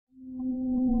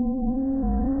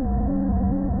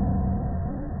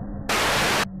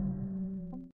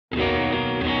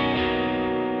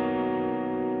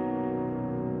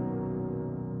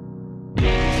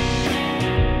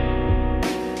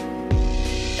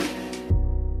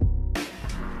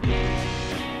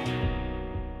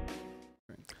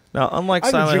Now, unlike I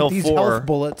can Silent Hill drink these 4, health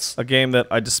bullets. a game that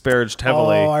I disparaged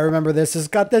heavily. Oh, I remember this. It's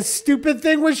got this stupid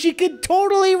thing where she could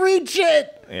totally reach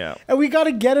it. Yeah. And we got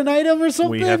to get an item or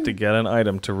something? We have to get an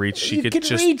item to reach. She You could can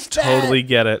just reach that. totally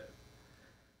get it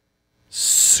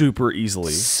super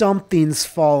easily. Something's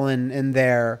fallen in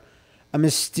there. A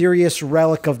mysterious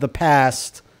relic of the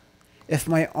past. If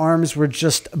my arms were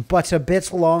just but a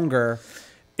bit longer.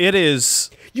 It is...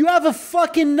 You have a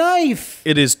fucking knife!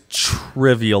 It is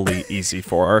trivially easy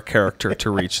for our character to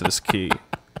reach this key.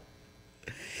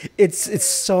 It's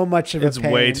so much of a pain. It's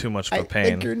way too much of a I pain.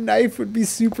 think your knife would be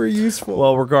super useful.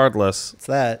 Well, regardless, What's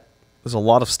that? there's a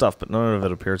lot of stuff, but none of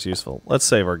it appears useful. Let's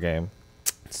save our game.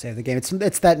 Save the game.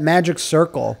 It's that magic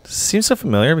circle. Does it seem so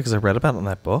familiar because I read about it in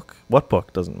that book? What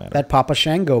book? Doesn't matter. That Papa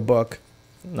Shango book.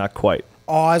 Not quite.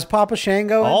 Oh, is Papa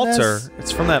Shango in Altar. this?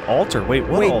 It's from that altar. Wait,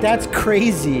 what Wait, altar? that's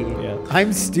crazy. Yeah.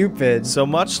 I'm stupid. So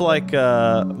much like,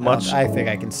 I think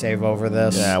I can save over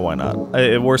this. Yeah, why not?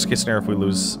 Worst case scenario, if we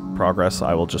lose progress,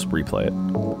 I will just replay it.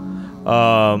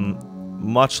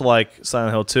 Much like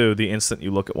Silent Hill 2, the instant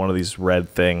you look at one of these red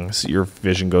things, your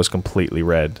vision goes completely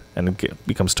red and it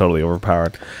becomes totally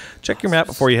overpowered. Check your map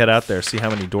before you head out there. See how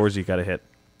many doors you got to hit.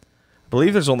 I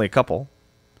believe there's only a couple.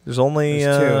 There's only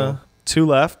two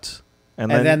left. And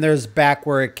then there's back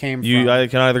where it came you from.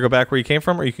 can either go back where you came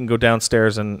from or you can go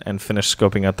downstairs and finish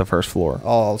scoping out the first floor.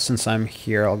 Oh, since I'm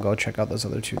here, I'll go check out those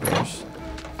other two doors.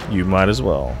 You might as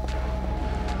well.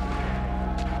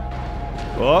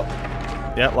 Oh,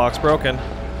 yeah, lock's broken.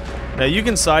 Now you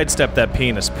can sidestep that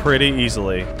penis pretty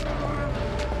easily.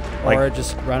 Or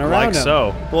just run around Like him.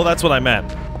 so. Well, that's what I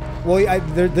meant. Well,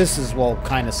 this is,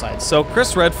 kind of side. So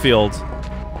Chris Redfield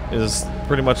is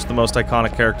pretty much the most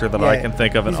iconic character that I can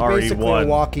think of in he's basically a RE1.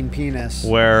 walking penis.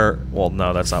 Where, well,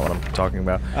 no, that's not what I'm talking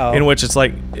about. Oh. In which it's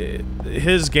like,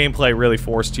 his gameplay really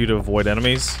forced you to avoid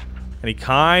enemies. And he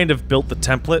kind of built the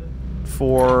template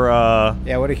for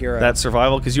yeah, what a hero. that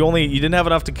survival, because you didn't have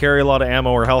enough to carry a lot of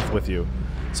ammo or health with you.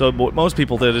 So what most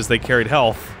people did is they carried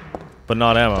health, but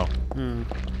not ammo.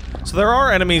 So there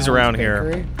are enemies around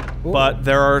here, but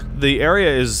the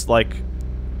area is like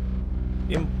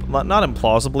not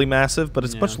implausibly massive, but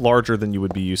it's much larger than you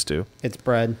would be used to. It's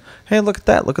bread. Hey, look at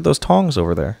that! Look at those tongs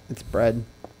over there. It's bread.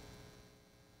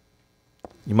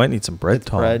 You might need some bread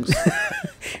tongs. Bread.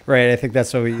 Right, I think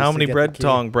that's what we used How to many get bread the key.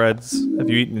 tong breads have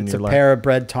you eaten in It's your a life? pair of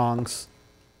bread tongs.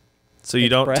 So you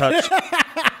don't bread. touch.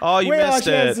 Oh, you missed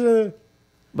it. it.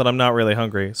 But I'm not really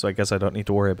hungry, so I guess I don't need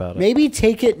to worry about it. Maybe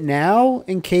take it now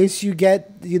in case you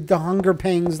get the hunger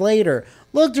pangs later.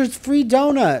 Look, there's free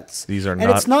donuts. These are and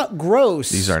not. it's not gross.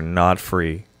 These are not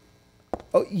free.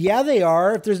 Oh, yeah, they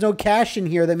are. If there's no cash in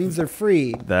here, that means they're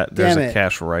free. There's Damn a it.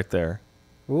 cache right there.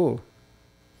 Ooh.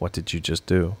 What did you just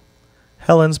do?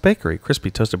 Helen's Bakery,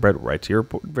 crispy toasted bread right to your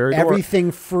very door.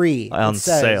 Everything free. On it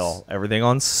says. sale. Everything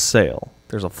on sale.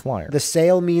 There's a flyer. The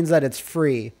sale means that it's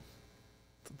free.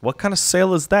 What kind of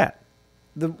sale is that?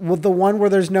 The one where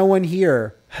there's no one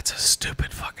here. That's a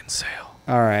stupid fucking sale.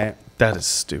 All right. That is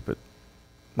stupid.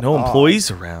 No employees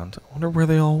around. I wonder where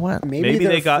they all went. Maybe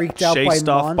they got freaked out chased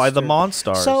by off by the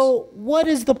monsters. Monstars. So, what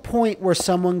is the point where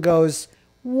someone goes,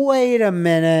 wait a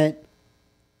minute,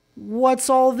 what's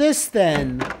all this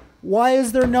then? Why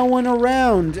is there no one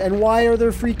around? And why are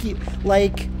there freaky...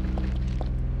 Like,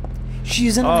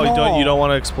 she's in a oh, mall. you don't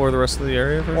want to explore the rest of the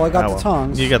area? Well, I got the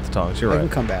tongs. You got the tongs, you're I right. can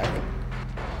come back.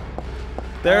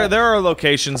 There are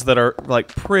locations that are like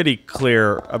pretty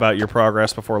clear about your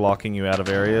progress before locking you out of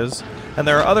areas, and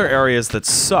there are other areas that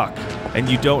suck, and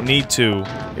you don't need to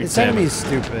This examine. enemy's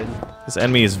stupid. This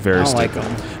enemy is very I don't like stupid.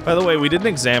 him. By the way, we didn't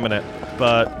examine it,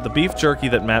 but the beef jerky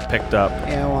that Matt picked up,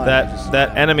 Yeah, well,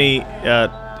 that enemy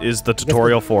is the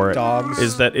tutorial for it. dogs.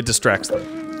 Is that it distracts them.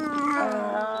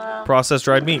 Processed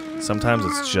dried meat. Sometimes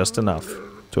it's just enough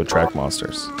to attract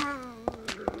monsters.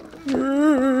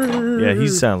 Yeah, he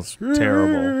sounds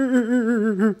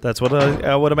terrible. That's what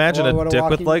I would imagine What a dick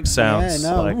with walking- legs sounds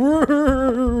Yeah, I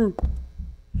know.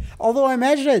 Although I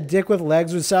imagine a dick with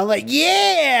legs would sound like,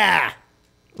 yeah,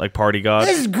 like Party God.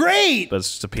 this is great. But it's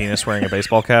just a penis wearing a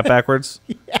baseball cap backwards.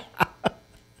 Yeah.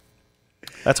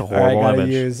 That's a I horrible gotta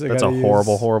image. use- I That's a gotta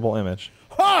horrible, use- horrible image.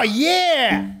 Oh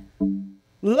yeah,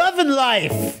 loving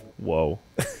life, Whoa.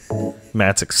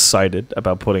 Matt's excited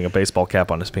about putting a baseball cap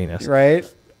on his penis. right?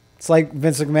 It's like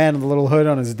Vince McMahon with a little hood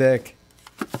on his dick.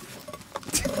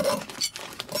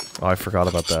 Oh, I forgot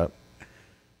about that.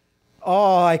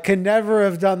 Oh, I could never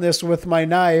have done this with my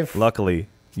knife. Luckily,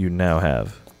 you now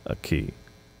have a key.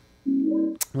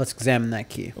 Let's examine that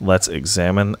key. Let's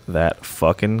examine that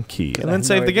fucking key. And I then have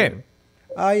save no the idea. game.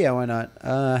 Oh yeah, why not?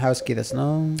 House key. That's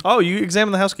no. Oh, you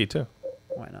examine the house key too.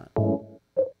 Why not?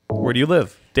 Where do you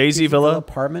live? Daisy Villa.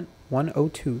 Apartment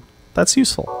 102. That's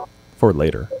useful for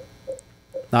later.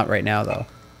 Not right now, though.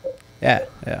 Yeah,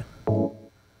 yeah.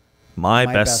 My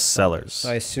best sellers. So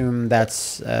I assume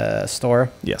that's a store?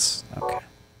 Yes. Okay.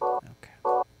 Okay.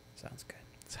 Sounds good.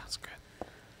 Sounds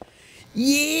good.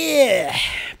 Yeah!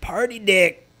 Party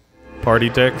dick. Party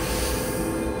dick.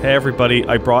 Hey, everybody.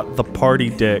 I brought the party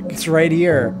dick. It's right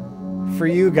here. For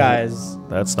you guys.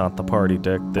 That's not the party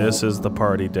dick. This is the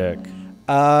party dick.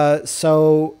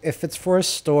 So if it's for a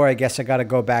store, I guess I gotta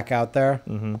go back out there.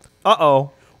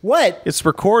 Uh-oh. What? It's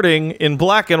recording in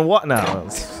black and what now?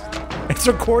 It's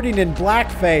recording in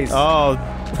blackface. Oh,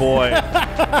 boy.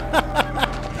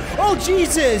 Oh,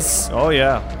 Jesus! Oh,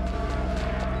 yeah.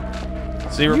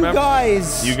 See, remember?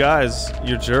 You You guys,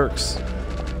 you're jerks.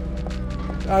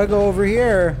 gotta go over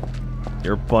here.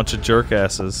 You're a bunch of jerk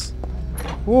asses.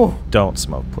 Ooh. Don't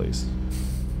smoke, please.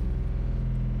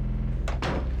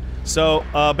 So,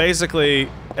 basically,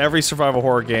 every survival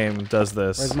horror game does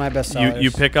this. Where's my best sellers?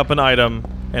 You pick up an item,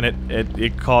 and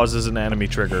it causes an enemy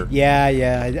trigger. Yeah,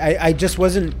 yeah. I just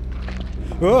wasn't.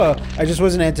 Ugh, I just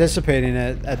wasn't anticipating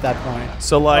it at that point.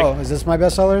 So, like, oh, is this my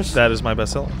best sellers? that is my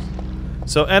best seller.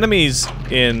 So, enemies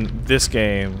in this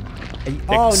game,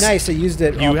 Oh, nice. I used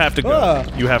it. you have to go.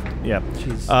 Ugh. You have, yeah.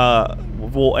 Jeez.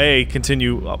 Will A,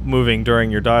 continue moving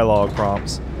during your dialogue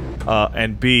prompts,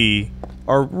 and B,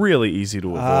 are really easy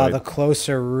to avoid. The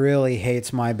closer really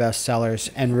hates my best sellers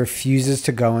and refuses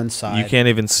to go inside. You can't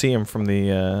even see him from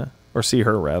the, or see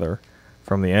her rather,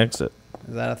 from the exit.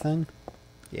 Is that a thing?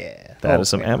 Yeah. That is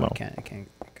some ammo. I can't.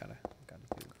 I gotta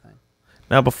do the thing.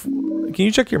 Now, can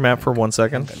you check your map for 1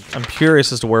 second? I'm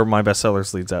curious as to where my best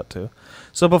sellers leads out to.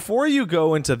 So before you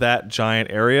go into that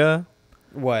giant area,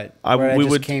 What? Where I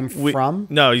just came from?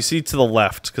 No, you see to the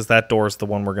left because that door is the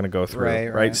one we're gonna go through.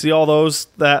 Right. See all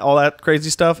that crazy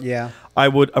stuff. Yeah. I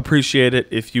would appreciate it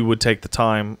if you would take the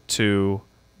time to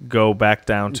go back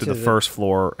down to the first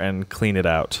floor and clean it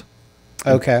out.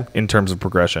 Okay. In terms of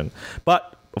progression,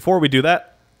 but before we do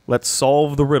that, let's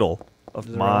solve the riddle of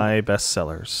my best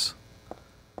sellers.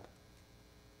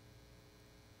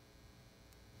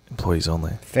 Employees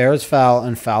only. Fair is foul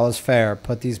and foul is fair.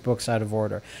 Put these books out of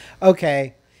order.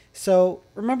 Okay. So,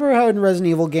 remember how in Resident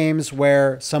Evil games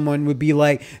where someone would be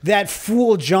like, that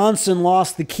fool Johnson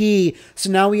lost the key, so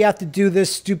now we have to do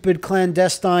this stupid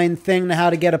clandestine thing to how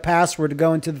to get a password to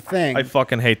go into the thing. I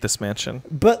fucking hate this mansion.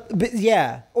 But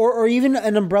yeah. Or even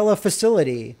an Umbrella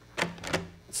facility.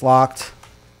 It's locked.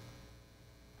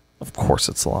 Of course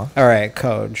it's locked. All right,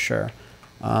 code, sure.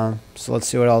 So let's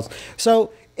see what else.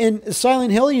 So in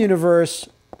Silent Hill universe,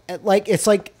 it's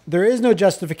like there is no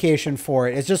justification for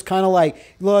it. It's just kind of like,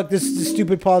 look, this is a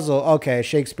stupid puzzle. Okay,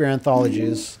 Shakespeare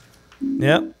anthologies.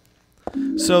 Yeah.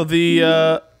 So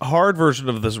the hard version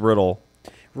of this riddle,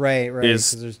 right,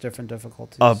 is because there's different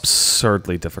difficulties.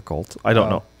 Absurdly difficult. I don't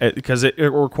know because it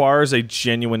requires a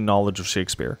genuine knowledge of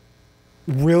Shakespeare.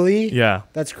 Really? Yeah.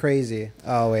 That's crazy.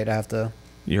 Oh wait, I have to.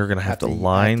 You're gonna have to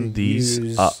line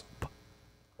these up.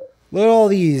 Look at all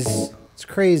these. It's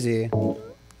crazy.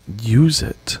 Use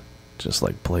it, just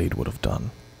like Blade would have done.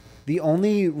 The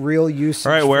only real use.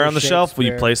 All right, where on the shelf will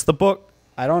you place the book?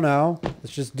 I don't know.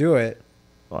 Let's just do it.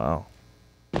 Wow.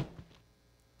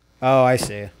 Oh, I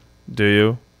see. Do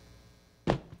you?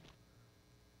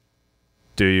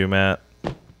 Do you, Matt?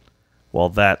 Well,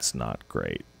 that's not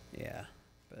great. Yeah,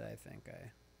 but I think I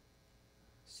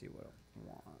see what I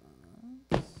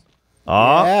want.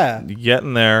 Ah, yeah. You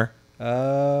getting there.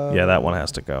 Yeah, that one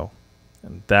has to go.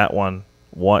 And that one,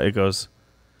 it goes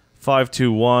 5,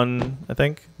 2, 1, I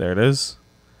think. There it is.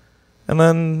 And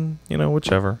then,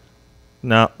 whichever.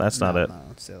 No, that's not it. No,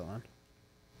 that's the other one.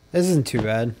 This isn't too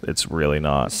bad. It's really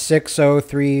not.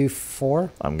 6034?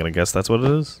 I'm going to guess that's what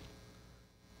it is.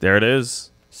 There it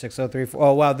is. 6034.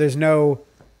 Oh, wow. There's no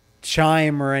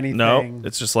chime or anything. No,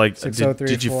 it's just like,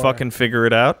 did you fucking figure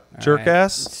it out, jerk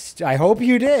ass? I hope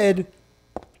you did.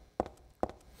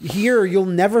 Here, you'll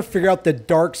never figure out the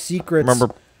dark secrets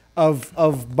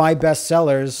of my best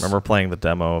sellers. Remember playing the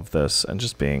demo of this and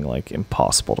just being like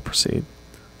impossible to proceed.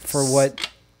 For what?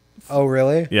 Oh,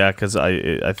 really? Yeah, because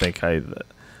I think I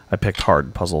picked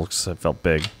hard puzzles because it felt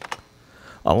big.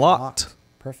 Unlocked.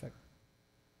 Perfect.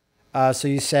 So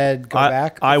you said go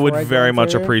back? I would very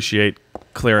much appreciate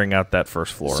clearing out that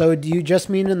first floor. So do you just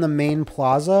mean in the main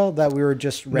plaza that we were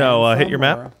just No, hit your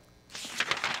map.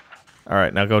 All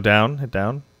right, now go down. Hit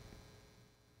down.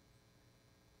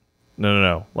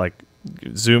 No. Like,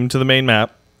 zoom to the main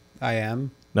map. I am.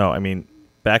 No, I mean,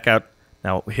 back out.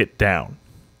 Now hit down.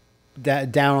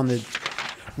 Down on the...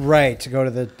 Right, to go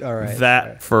to the... All right. that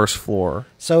right. first floor.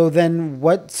 So then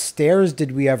what stairs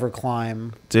did we ever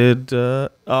climb?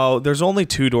 There's only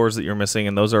 2 doors that you're missing,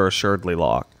 and those are assuredly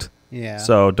locked. Yeah.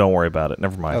 So don't worry about it.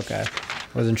 Never mind. Okay.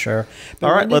 Wasn't sure. But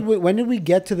All right, when did we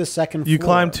get to the second floor? You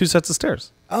climbed 2 sets of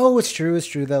stairs. Oh, it's true. It's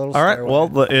true. That little All right. stairway.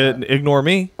 Well, ignore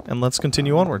me, and let's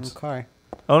continue onwards. Okay.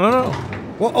 Oh, no.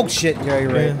 Well, oh, shit. Yeah,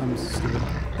 you're right. Yeah. I'm stupid.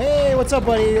 Hey, what's up,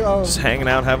 buddy? Oh, Just hanging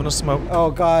out, having a smoke.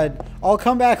 oh God. I'll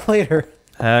come back later.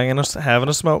 Having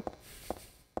a smoke.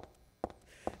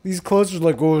 These clothes are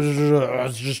like, oh,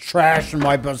 it's just trash in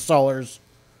my bestsellers.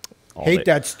 Oh, Hate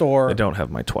that store. They don't have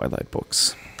my Twilight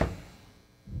books.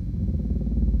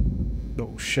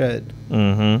 Oh, shit.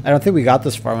 Mm-hmm. I don't think we got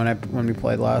this far when we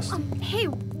played last. Hey,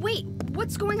 wait.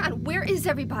 What's going on? Where is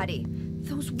everybody?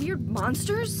 Those weird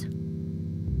monsters?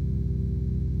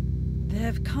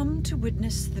 They've come to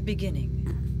witness the beginning.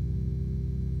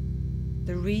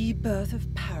 The rebirth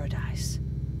of paradise,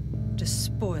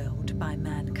 despoiled by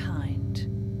mankind.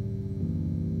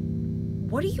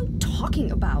 What are you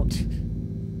talking about?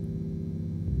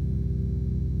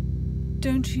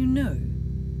 Don't you know?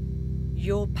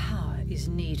 Your power is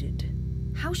needed.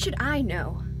 How should I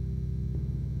know?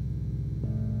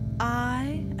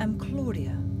 I am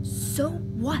Claudia. So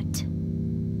what?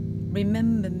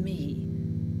 Remember me,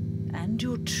 and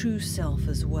your true self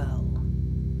as well.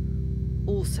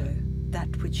 Also,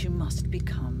 that which you must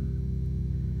become.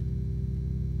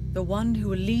 The one who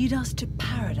will lead us to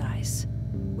paradise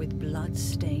with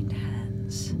blood-stained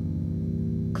hands.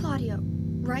 Claudia,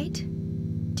 right?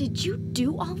 Did you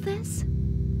do all this?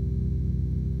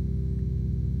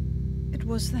 It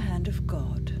was the hand of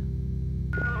God.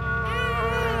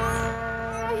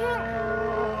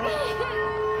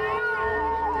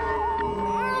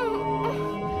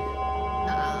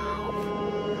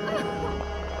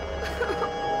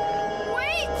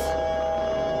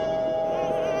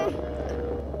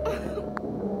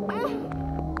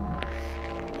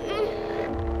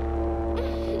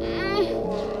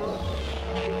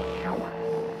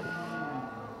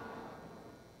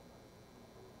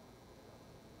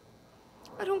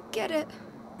 I don't get it.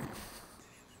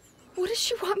 What does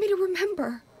she want me to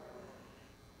remember?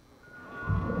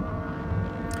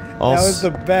 That was the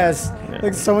best.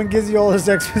 Like, someone gives you all this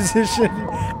exposition.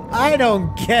 I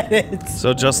don't get it.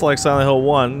 So just like Silent Hill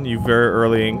 1, you very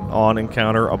early on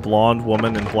encounter a blonde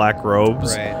woman in black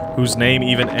robes, Right. whose name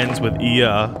even ends with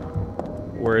Ia,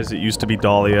 whereas it used to be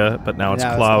Dahlia, but now it's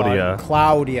Claudia.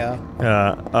 Claudia.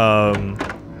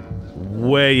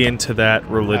 Way into that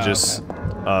religious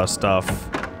stuff.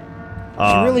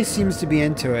 She really seems to be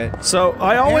into it. So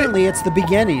I always. Apparently, it's the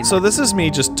beginning. So this is me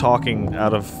just talking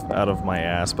out of my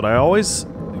ass, but I always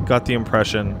got the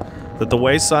impression that the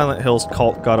way Silent Hill's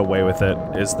cult got away with it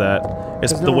is that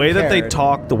it's the way that they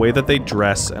talk, the way that they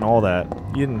dress, and all that.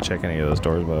 You didn't check any of those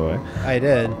doors, by the way. I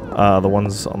did. The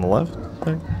ones on the left,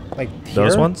 Like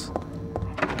those here? ones.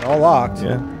 They're all locked.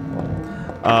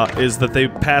 Yeah. Is that they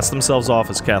pass themselves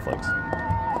off as Catholics.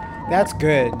 That's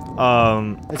good.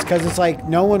 It's because it's like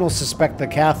no one will suspect the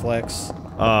Catholics.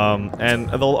 And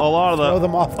a lot of Throw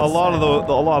them off the a lot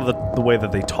of the way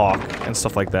that they talk and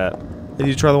stuff like that. Did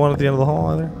you try the one at the end of the hall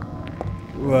either?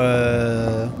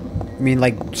 You mean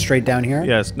like straight down here?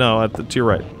 Yes. No. To your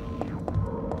right.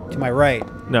 To my right.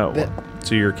 No. The-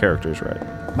 To your character's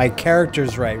right. My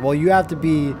character's right. Well, you have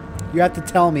to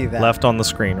tell me that. Left on the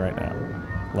screen right now.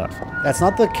 Left. That's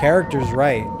not the character's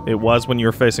right. It was when you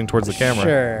were facing towards the camera.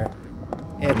 Sure.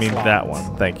 I mean that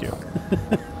one. Thank you.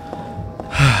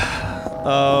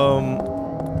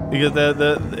 Because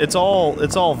it's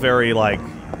all very like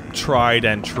tried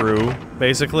and true,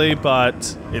 basically,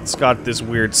 but it's got this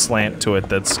weird slant to it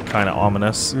that's kind of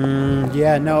ominous.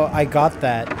 Yeah, no, I got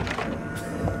that.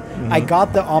 I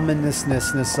got the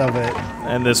ominousness of it.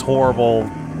 And this horrible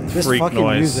This freak fucking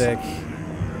noise. music.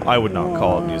 I would not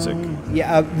call it music.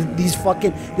 Yeah, this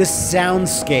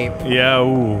soundscape. Yeah,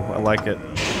 ooh, I like it.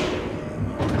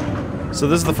 So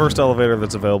this is the first elevator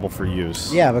that's available for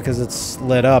use. Yeah, because it's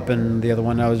lit up, and the other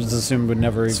one I was just assumed would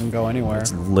never even go anywhere.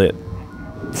 It's lit.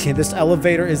 Yeah, this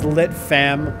elevator is lit,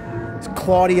 fam.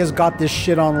 Claudia's got this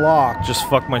shit on lock. Just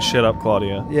fuck my shit up,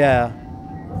 Claudia. Yeah.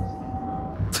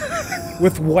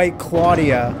 With white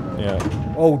Claudia. Yeah.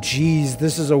 Oh, jeez,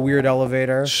 this is a weird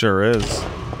elevator. Sure is.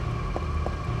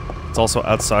 It's also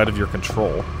outside of your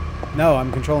control. No,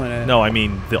 I'm controlling it. No, I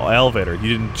mean the elevator.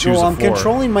 You didn't choose No, a I'm floor.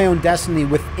 controlling my own destiny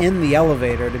within the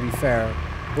elevator, to be fair.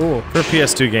 Ooh, For a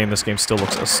PS2 game, this game still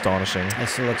looks astonishing. that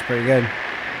still looks pretty good.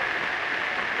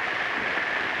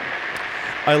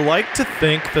 I like to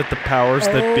think that the powers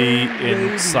that be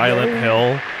in Silent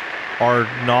Hill are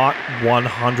not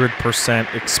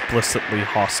 100% explicitly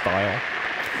hostile.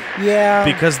 Yeah.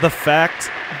 Because the fact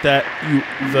that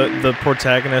the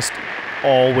protagonist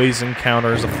always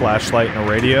encounters a flashlight and a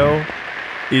radio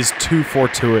is too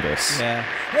fortuitous. Yeah.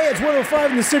 Hey, it's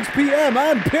 1:05 and 6 p.m.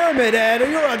 I'm Pyramid Head,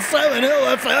 and you're on Silent Hill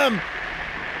FM.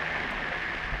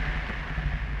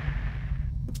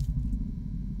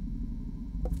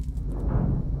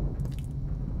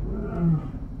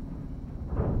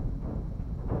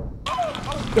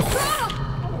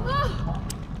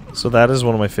 So that is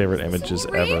one of my favorite images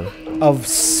ever. Of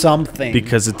something.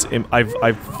 Because it's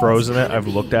I've frozen it. I've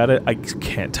looked at it. I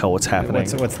can't tell what's happening.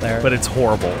 What's there? But it's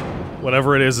horrible.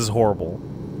 Whatever it is horrible.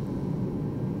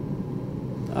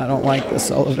 I don't like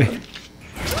this elevator.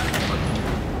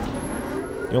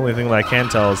 The only thing that I can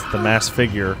tell is the masked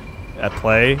figure at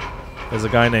play is a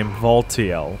guy named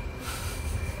Voltiel.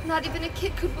 Not even a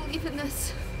kid could believe in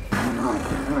this.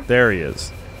 There he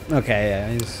is. Okay,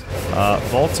 yeah. He's...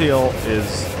 Voltiel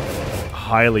is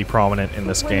highly prominent in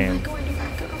this When am I game. going to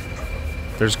back up?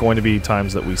 There's going to be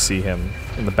times that we see him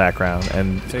in the background,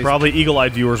 and So he's- probably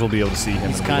eagle-eyed viewers will be able to see him.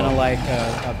 He's as kind of well. like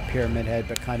a Pyramid Head,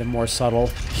 but kind of more subtle.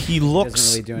 He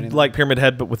looks really do anything. like Pyramid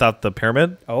Head, but without the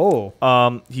pyramid. Oh.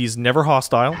 He's never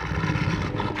hostile.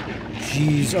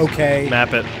 Jeez, okay.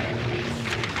 Map it.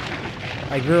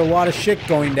 I hear a lot of shit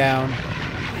going down.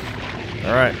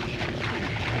 All right.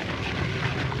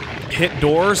 Hit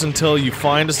doors until you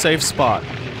find a safe spot.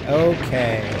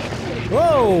 Okay.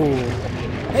 Whoa!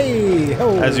 Hey!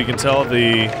 Ho! As you can tell,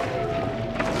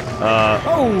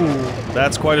 Oh!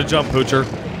 that's quite a jump, Poocher.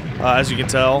 As you can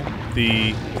tell,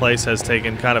 the place has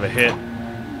taken kind of a hit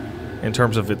in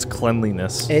terms of its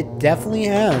cleanliness. It definitely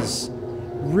has.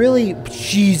 Really?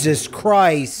 Jesus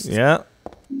Christ. Yeah.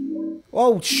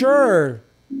 Oh, sure.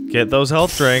 Get those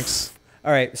health drinks.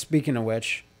 All right, speaking of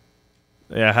which,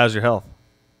 Yeah, how's your health?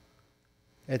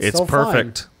 it's It's still fine.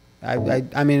 perfect.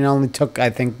 I mean, it only took,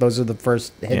 I think those are the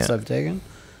first hits Yeah. I've taken.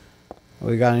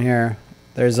 What we got in here?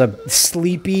 There's a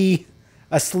sleepy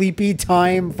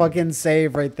time fucking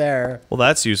save right there. Well,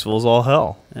 that's useful as all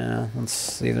hell. Yeah, let's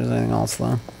see if there's anything else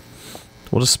though.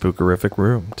 What a spookerific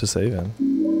room to save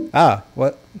in. Ah,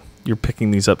 what? You're picking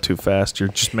these up too fast. You're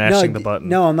just mashing the button.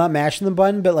 No, I'm not mashing the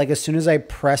button, but like as soon as I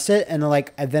press it and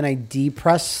like then I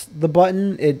depress the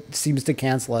button, it seems to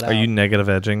cancel it out. Are you negative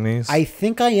edging these? I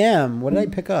think I am. What did I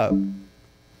pick up?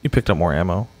 You picked up more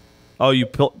ammo. Oh, you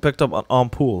picked up an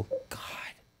ampoule.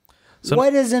 So-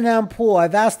 What is an ampoule?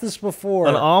 I've asked this before.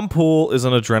 An ampoule is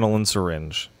an adrenaline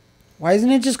syringe Why isn't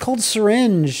it just called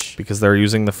syringe? because they're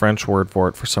using the French word for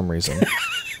it for some reason.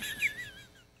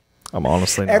 I'm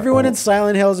honestly not. Everyone in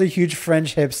Silent Hill is a huge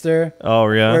French hipster. Oh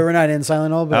yeah. We're not in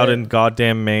Silent Hill, but Out in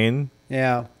goddamn Maine.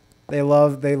 yeah, they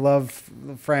love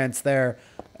France there.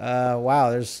 Wow,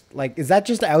 there's like, is that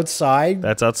just outside?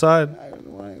 That's outside.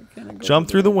 Why can't I go Jump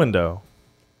through the window.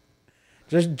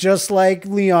 just like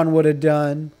Leon would have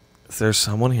done. Is there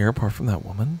someone here apart from that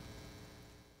woman?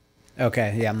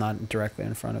 Okay, yeah, I'm not directly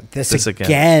in front of this, This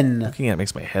again. Looking at it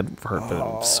makes my head hurt,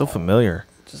 but it's so familiar.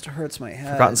 Just hurts my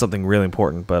head. Forgotten something really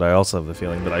important, but I also have the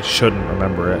feeling that I shouldn't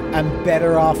remember it. I'm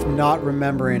better off not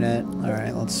remembering it. All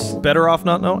right, let's. Better off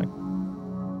not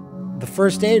knowing. The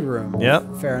first aid room.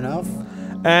 Yep. Fair enough.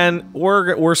 And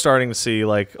we're starting to see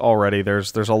like already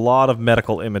there's a lot of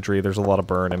medical imagery. There's a lot of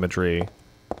burn imagery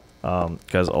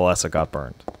because Alessa got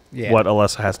burned. Yeah. What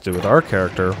Alessa has to do with our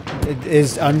character, It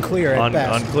is unclear at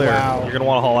best. unclear. Wow. You're gonna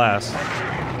want to haul ass.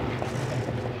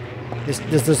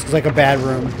 This looks like a bad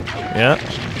room. Yeah.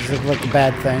 This looks like a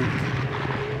bad thing.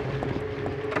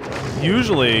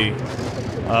 Usually,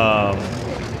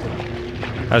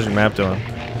 how's your map doing?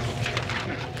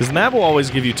 Because the map will always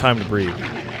give you time to breathe.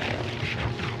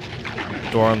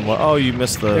 Door on. Oh, you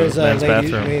missed the There's a men's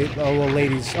lady. bathroom. Oh well,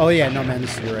 ladies. Oh yeah, no, man,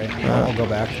 you're right. I'll go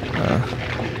back.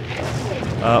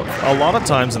 A lot of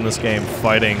times in this game,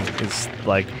 fighting is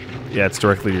like, yeah, it's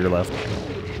directly to your left.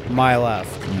 My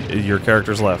left. Your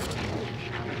character's left.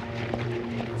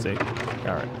 See?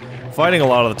 Alright. Fighting a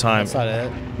lot of the time. That's not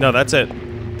it. No, that's it.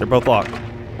 They're both locked.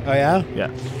 Oh yeah. Yeah.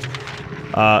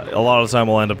 A lot of the time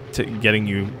we'll end up getting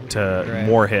you to Right.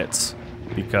 more hits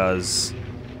because,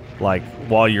 like,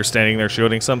 while you're standing there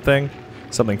shooting something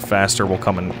faster will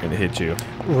come and hit you.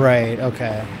 Right.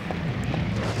 Okay.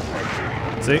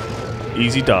 See?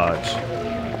 Easy dodge.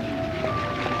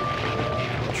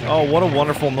 Oh, what a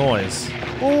wonderful noise.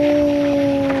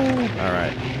 Oh.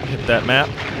 Alright. Hit that map.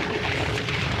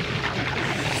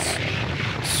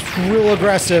 It's real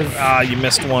aggressive. Ah, you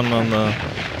missed one on the...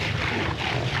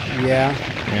 Yeah.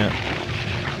 Yeah.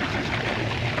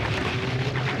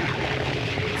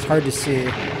 It's hard to see.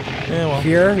 Yeah, well.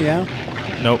 Here.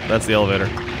 Yeah. Nope, that's the elevator.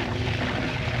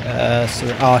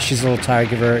 So, oh, she's a little tired.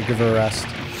 Give her a rest.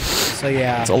 So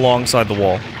yeah, It's alongside the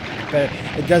wall. but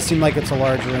it does seem like it's a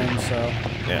large room. So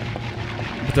Yeah.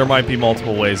 But there might be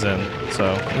multiple ways in,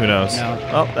 so who knows? No.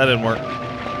 Oh, that didn't work.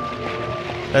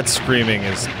 That screaming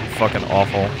is fucking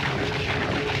awful.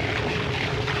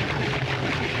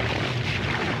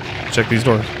 Check these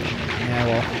doors. yeah,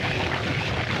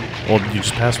 well, Well, you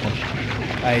just passed one.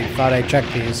 I thought I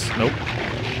checked these. Nope.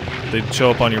 They'd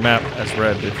show up on your map as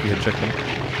red if you had checked them.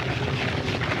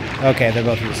 Okay, they're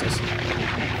both useless.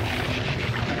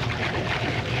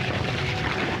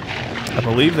 I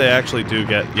believe they actually do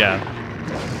get, yeah.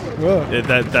 Whoa.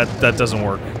 That doesn't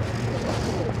work.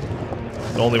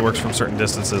 It only works from certain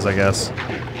distances, I guess.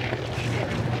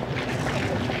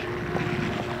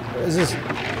 What is this?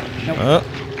 Nope.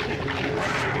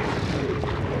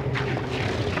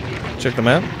 Check the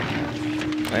map.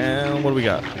 And what do we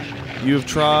got? You've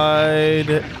tried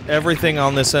everything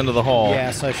on this end of the hall.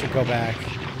 Yeah, so I should go back.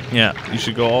 Yeah, you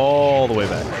should go all the way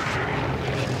back.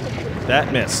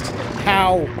 That missed.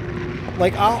 How?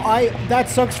 Like, that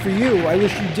sucks for you. I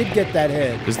wish you did get that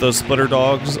hit. Because those splitter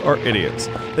dogs are idiots.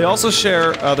 They also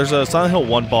share, there's a Silent Hill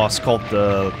 1 boss called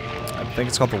I think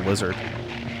it's called the Lizard.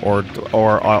 Or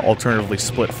alternatively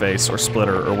Split Face or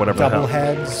Splitter or whatever Double the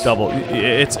hell. heads. Double.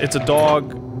 It's a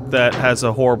dog that has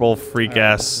a horrible freak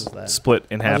ass what is that? split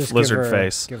in I'll half just lizard give her,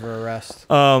 face. Give her a rest.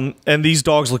 And these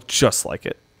dogs look just like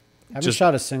it. I haven't just-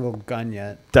 shot a single gun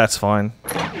yet. That's fine.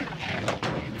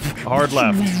 Hard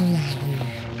left.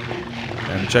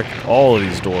 And check all of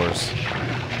these doors.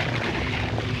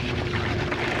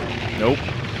 Nope.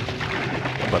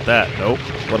 What about that? Nope.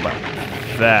 What about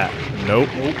that? Nope.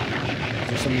 Is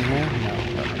there something here?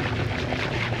 No.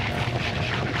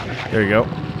 There you go.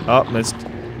 Oh, missed.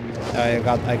 I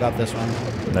got this one.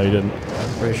 No, you didn't.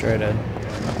 I'm pretty sure I did.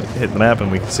 Hit the map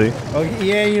and we can see. Oh,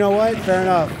 yeah, you know what? Fair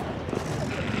enough.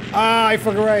 Ah, I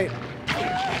forgot right.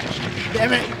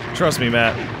 Damn it. Trust me,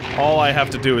 Matt. All I have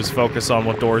to do is focus on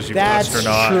what doors you've touched or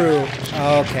not. true.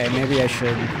 Okay, maybe I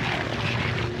should.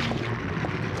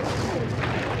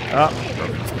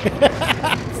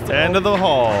 End of the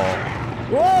hall.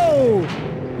 Whoa!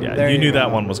 Yeah, There you you knew that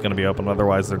go. one was going to be open.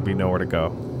 Otherwise, there'd be nowhere to go.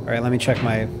 All right, let me check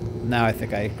my... Now I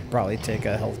think I could probably take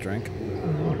a health drink.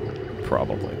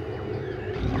 Probably.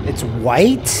 It's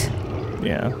white?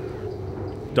 Yeah.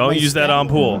 Don't My use that stat- on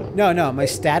pool. No, my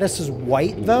status is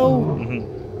white, though?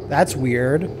 Mm-hmm. That's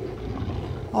weird.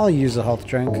 I'll use a health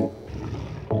drink.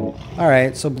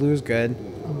 Alright, so blue's good.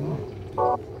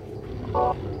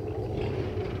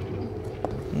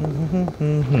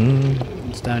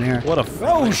 It's down here. What a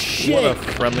Oh, What shit! a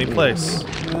friendly place.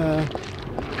 Uh,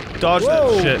 Dodge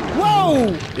whoa! that shit.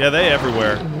 Whoa! Yeah, they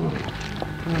everywhere.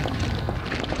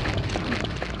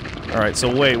 Alright,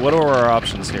 so wait, what are our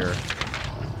options here?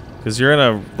 Because you're in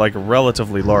a, like,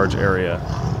 relatively large area.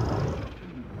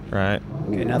 Right?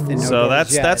 Okay, nothing. No So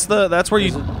doors yet.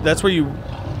 that's where you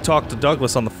talk to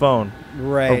Douglas on the phone.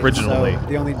 right. originally. So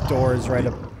the only door is right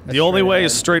up. The only way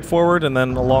is straight forward and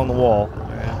then along the wall.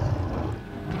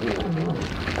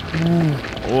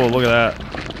 Oh, look at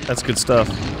that. That's good stuff.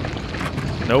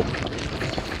 Nope.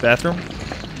 Bathroom?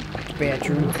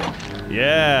 Bathroom.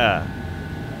 Yeah.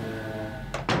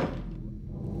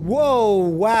 Whoa!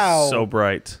 Wow. So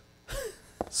bright.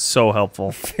 So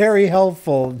helpful. very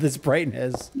helpful. This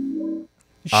brightness.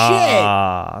 Shit!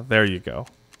 Ah, there you go.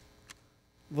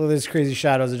 Well, there's crazy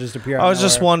shadows that just appear. out I of was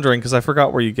just nowhere. wondering because I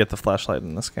forgot where you get the flashlight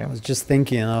in this I game. was just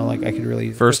thinking, like I could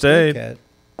really First aid. kit.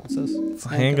 What's this? It's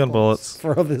handgun bullets.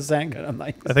 For all this handgun, I'm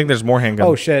like, I think there's more handgun.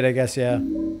 oh shit! I guess yeah.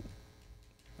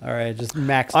 All right, just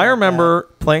max. I out remember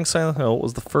playing Silent Hill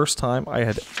was the first time I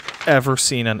had ever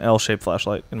seen an L-shaped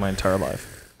flashlight in my entire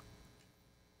life.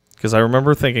 Because I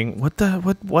remember thinking, what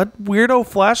weirdo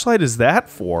flashlight is that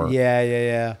for? that.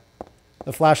 Yeah.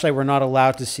 The flashlight we're not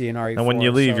allowed to see in RE4. And when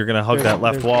you leave, so you're gonna hug there's- that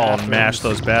left there's wall and mash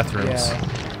bathrooms. those bathrooms. Yeah.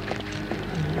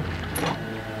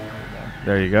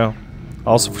 There you go.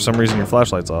 Also, for some reason, your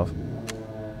flashlight's off.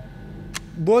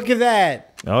 Look at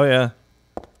that. Oh yeah,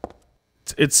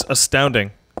 it's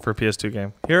astounding for a PS2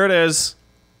 game. Here it is.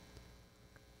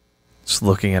 Just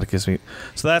looking at it gives me.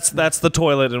 So that's the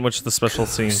toilet in which the special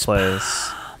scene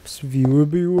plays, Viewer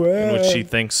beware. in which she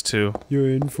thinks to You're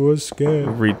in for a scare.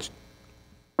 reach.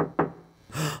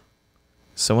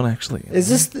 Someone actually.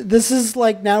 Is this is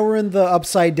like now we're in the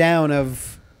upside down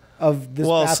of this.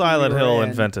 Well, bathroom Silent we were Hill in.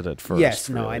 invented it first. Yes,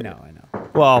 no, really. I know.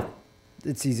 Well,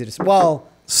 It's easy to. Well,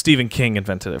 Stephen King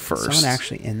invented it is first. someone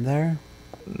actually in there?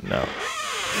 No,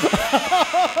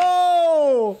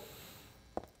 Oh!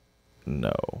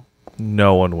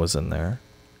 no one was in there.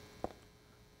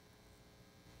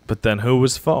 But then who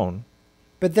was phone?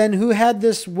 But then who had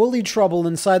this woolly trouble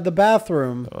inside the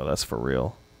bathroom? Oh, that's for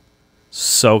real.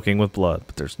 soaking with blood,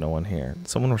 but there's no one here. Did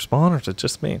someone respond, or is it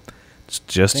just me? It's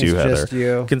just It's you, Heather. just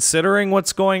you. Considering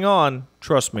what's going on,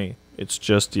 trust me, it's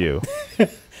just you.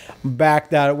 Back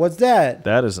that. What's that?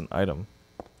 That is an item.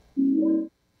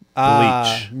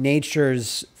 Ah, Bleach.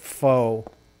 nature's foe.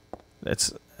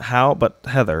 It's how, but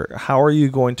Heather, how are you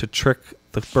going to trick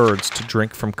the birds to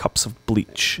drink from cups of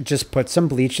bleach? Just put some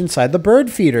bleach inside the bird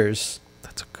feeders.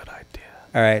 That's a good idea.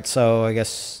 All right, so I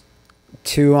guess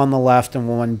 2 on the left and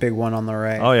 1 big one on the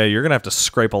right. Oh yeah, you're gonna have to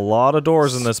scrape a lot of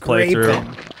doors in this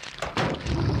playthrough.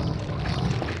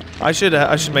 I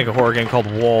should make a horror game called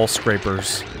Wall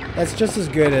Scrapers. That's just as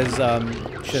good as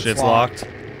Shit's Locked.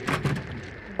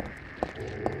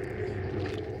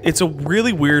 It's a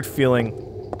really weird feeling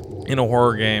in a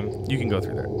horror game. You can go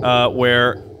through there,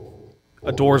 where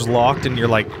a door's locked and you're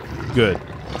like, good,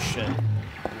 Shit.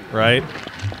 right?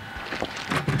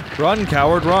 Run,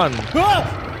 coward, run!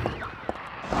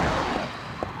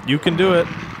 You can do it.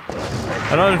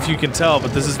 I don't know if you can tell,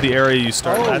 but this is the area you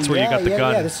start. That's where you got the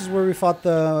gun. Yeah, this is where we fought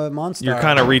the monster. You're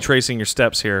kind of retracing your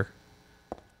steps here.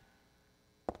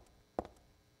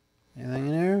 Anything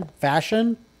in there?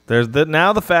 Fashion?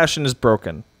 Now the fashion is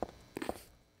broken.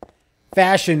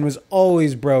 Fashion was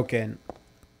always broken.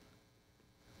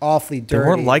 Awfully They dirty.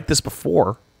 weren't like this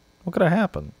before. What could have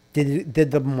happened?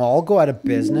 Did the mall go out of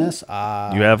business?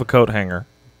 You have a coat hanger.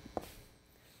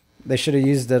 They should have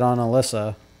used it on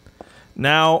Alyssa.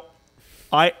 Now,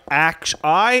 I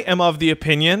am of the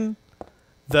opinion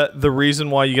that the reason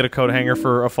why you get a coat hanger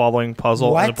for a following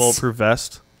puzzle and a What? bulletproof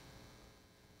vest.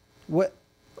 What?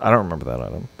 I don't remember that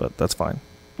item, but that's fine.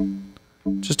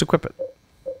 Just equip it.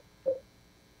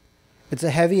 It's a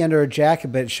heavy under a jacket,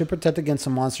 but it should protect against a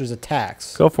monster's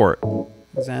attacks. Go for it.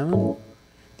 Examine.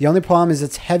 The only problem is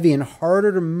it's heavy and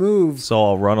harder to move. So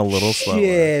I'll run a little slower.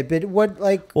 Shit, but what,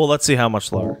 like... Well, let's see how much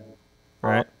slower.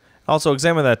 Right. Also,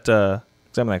 examine that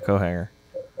coat hanger.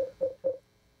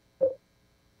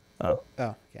 Oh,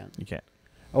 Oh, yeah. you can't.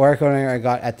 A wire coat hanger I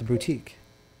got at the boutique.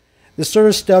 The sort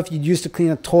of stuff you'd use to clean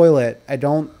a toilet. I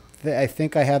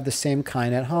think I have the same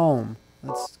kind at home.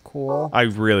 That's cool. I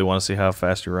really want to see how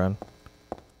fast you run.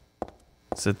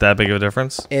 Is it that big of a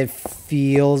difference? It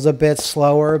feels a bit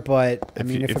slower, but I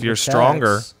mean, if you're it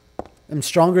stronger, protects- I'm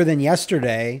stronger than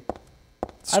yesterday.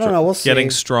 I don't know. We'll see. Getting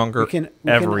stronger We can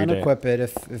every day. unequip it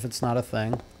if it's not a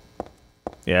thing.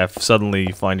 Yeah, if suddenly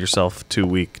you find yourself too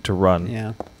weak to run.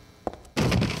 Yeah.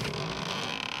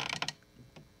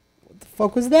 What the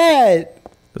fuck was that?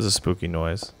 There's a spooky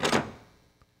noise.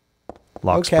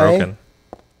 Lock's Okay. broken.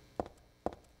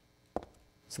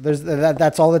 So there's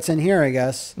that's all that's in here, I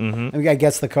guess. Mm-hmm. I mean, I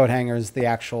guess the coat hanger is the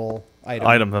actual item.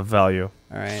 Item of value.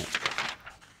 All right.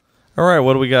 All right,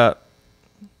 what do we got?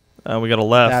 We got a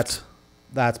left.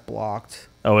 That's blocked.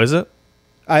 Oh, is it?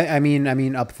 I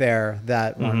mean up there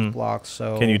that one's blocked.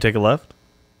 So Can you take a left?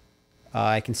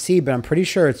 I can see, but I'm pretty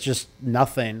sure it's just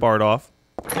nothing. Barred off.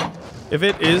 If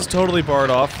it is totally barred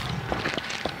off,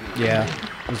 Yeah,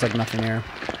 there's like nothing here.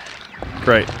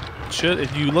 great.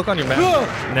 If you look on your map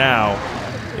now,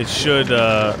 it should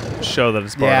show that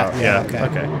it's barred off. Yeah,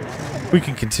 Okay. We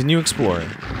can continue exploring.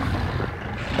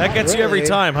 That gets you every Really?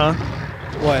 time, huh?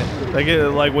 What?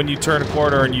 Like when you turn a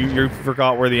corner and you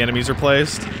forgot where the enemies are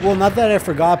placed. Well, not that I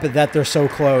forgot, but that they're so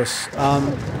close.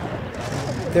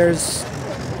 There's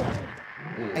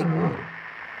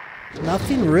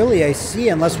nothing really I see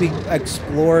unless we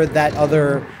explore that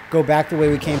other. Go back the way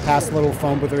we came past the little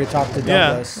phone booth where we talked to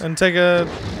Douglas. Yeah, and take a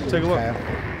look. Okay.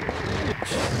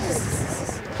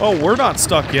 Oh, we're not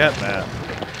stuck yet, Matt.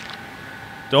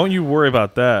 Don't you worry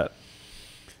about that.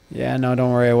 Yeah, no,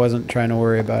 don't worry. I wasn't trying to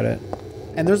worry about it.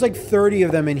 And there's like 30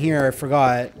 of them in here. I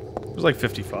forgot. It was like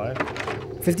 55.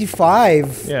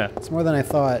 55. Yeah. It's more than I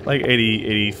thought. Like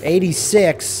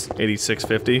 86, 86.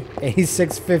 50.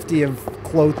 8650 of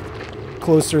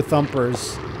closer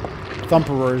thumperers.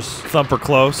 Thumper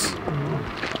close.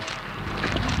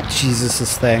 Jesus,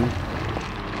 this thing.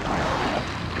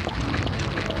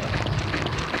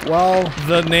 Well,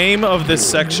 The name of this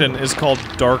section is called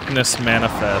Darkness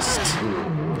Manifest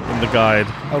in the guide.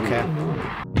 okay.